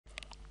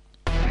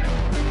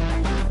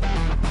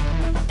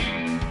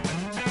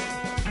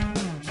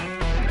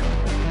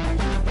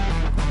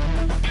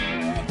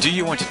Do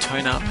you want to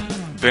tone up,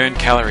 burn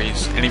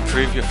calories, and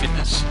improve your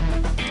fitness?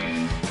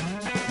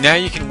 Now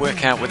you can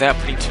work out without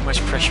putting too much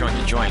pressure on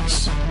your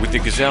joints with the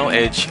Gazelle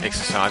Edge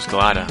Exercise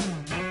Glider.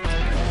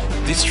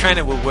 This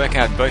trainer will work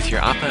out both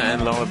your upper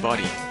and lower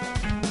body.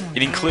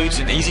 It includes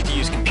an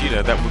easy-to-use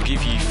computer that will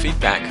give you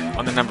feedback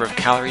on the number of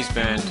calories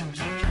burned,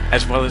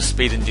 as well as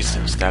speed and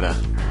distance data.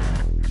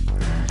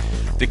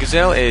 The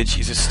Gazelle Edge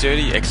is a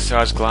sturdy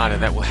exercise glider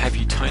that will have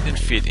you toned and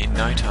fit in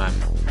no time.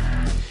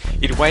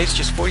 It weighs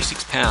just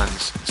 46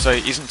 pounds, so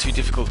it isn't too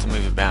difficult to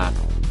move about.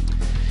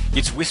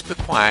 It's whisper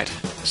quiet,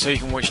 so you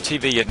can watch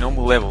TV at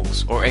normal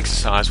levels or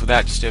exercise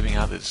without disturbing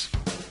others.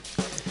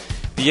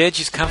 The Edge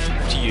is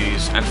comfortable to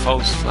use and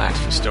folds flat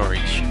for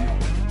storage.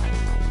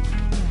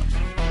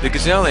 The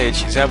Gazelle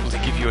Edge is able to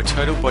give you a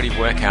total body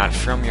workout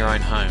from your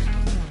own home.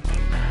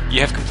 You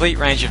have complete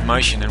range of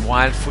motion and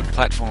wide foot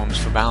platforms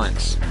for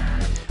balance.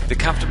 The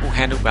comfortable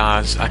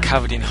handlebars are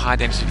covered in high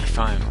density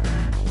foam.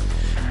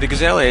 The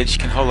Gazelle Edge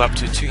can hold up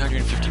to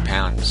 250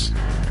 pounds.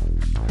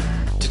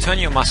 To tone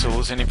your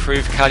muscles and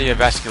improve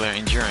cardiovascular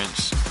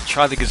endurance,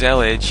 try the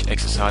Gazelle Edge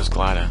Exercise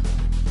Glider.